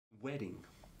Wedding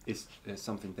is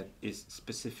something that is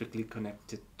specifically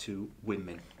connected to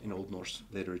women in Old Norse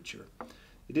literature.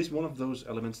 It is one of those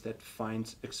elements that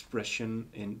finds expression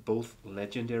in both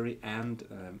legendary and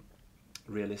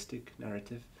realistic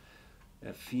narrative.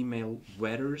 Female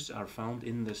wedders are found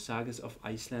in the sagas of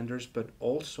Icelanders, but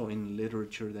also in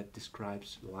literature that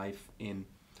describes life in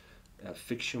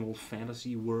fictional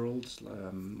fantasy worlds,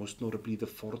 most notably the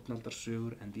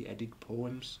Fornaldarsögur and the Eddic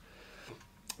poems.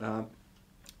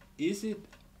 Is it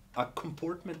a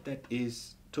comportment that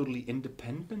is totally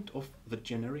independent of the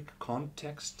generic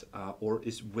context, or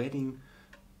is wedding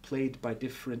played by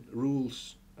different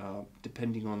rules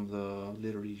depending on the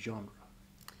literary genre?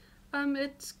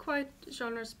 It's quite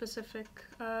genre specific.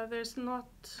 There's not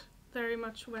very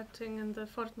much wetting in the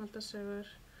Fornaldarsögur,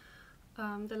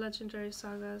 the legendary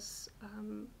sagas.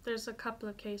 There's a couple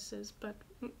of cases, but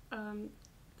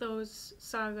those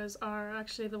sagas are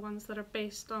actually the ones that are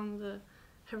based on the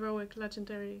heroic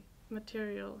legendary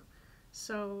material.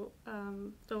 So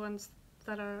the ones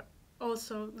that are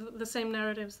also the same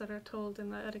narratives that are told in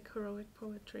the Eddic heroic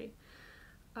poetry.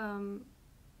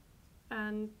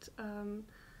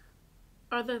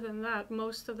 Other than that,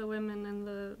 most of the women in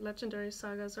the legendary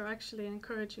sagas are actually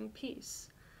encouraging peace.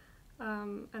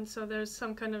 And so there's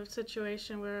some kind of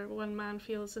situation where one man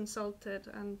feels insulted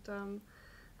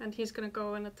and he's going to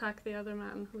go and attack the other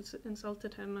man who's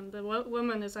insulted him, and the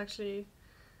woman is actually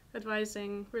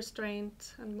advising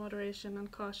restraint and moderation and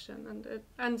caution, and it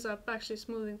ends up actually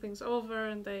smoothing things over,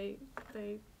 and they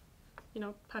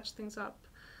patch things up.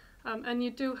 And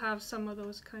you do have some of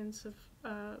those kinds of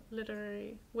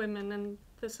literary women in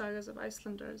the sagas of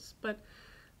Icelanders, but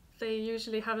they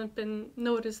usually haven't been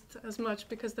noticed as much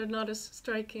because they're not as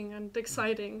striking and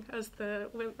exciting as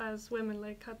women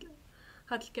like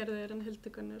Hallgerður and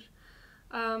Hildigunnur.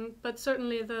 But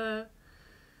certainly the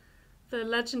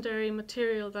legendary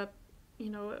material that,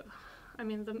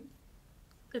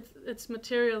 it's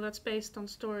material that's based on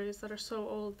stories that are so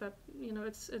old that,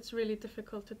 it's really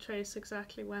difficult to trace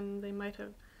exactly when they might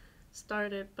have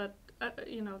started, but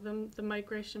the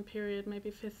migration period,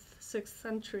 maybe 5th, 6th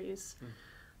centuries,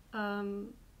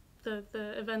 the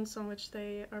events on which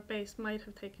they are based might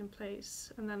have taken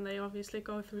place, and then they obviously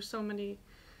go through so many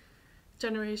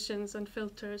generations and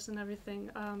filters and everything,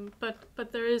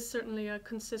 but there is certainly a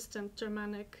consistent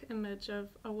Germanic image of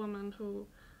a woman who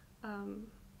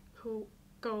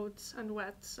goads and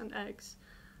wets and eggs,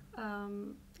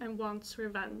 and wants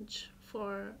revenge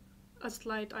for a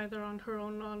slight either on her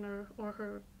own honor or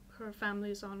her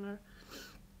family's honor,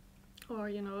 or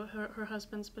her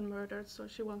husband's been murdered, so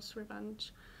she wants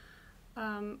revenge.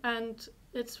 And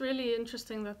it's really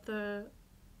interesting that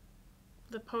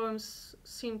the poems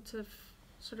seem to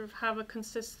sort of have a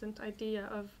consistent idea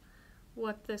of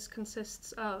what this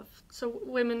consists of. So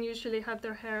women usually have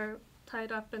their hair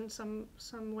tied up in some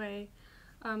way,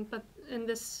 but in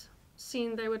this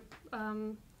scene they would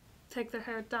take their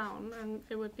hair down and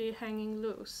it would be hanging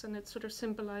loose, and it sort of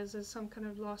symbolizes some kind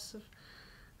of loss of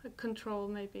control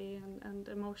maybe and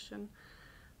emotion.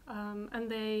 And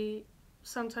they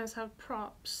sometimes have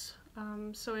props.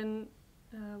 So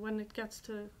when it gets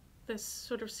to this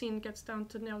sort of scene gets down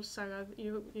to Njáls saga,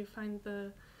 you find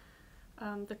the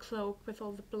cloak with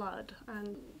all the blood,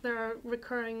 and there are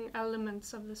recurring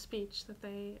elements of the speech that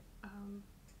they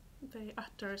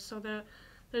utter. So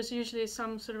there's usually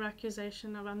some sort of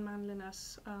accusation of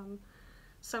unmanliness.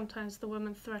 Sometimes the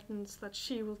woman threatens that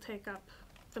she will take up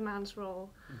the man's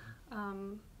role,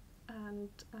 and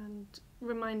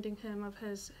reminding him of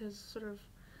his sort of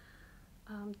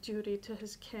duty to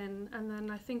his kin. And then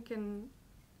I think in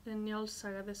Njáls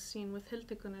saga, this scene with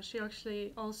Hildigunnur, she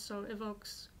actually also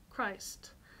evokes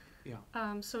Christ.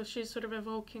 Yeah. So she's sort of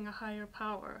evoking a higher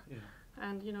power. Yeah.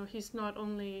 And he's not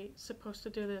only supposed to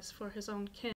do this for his own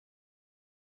kin,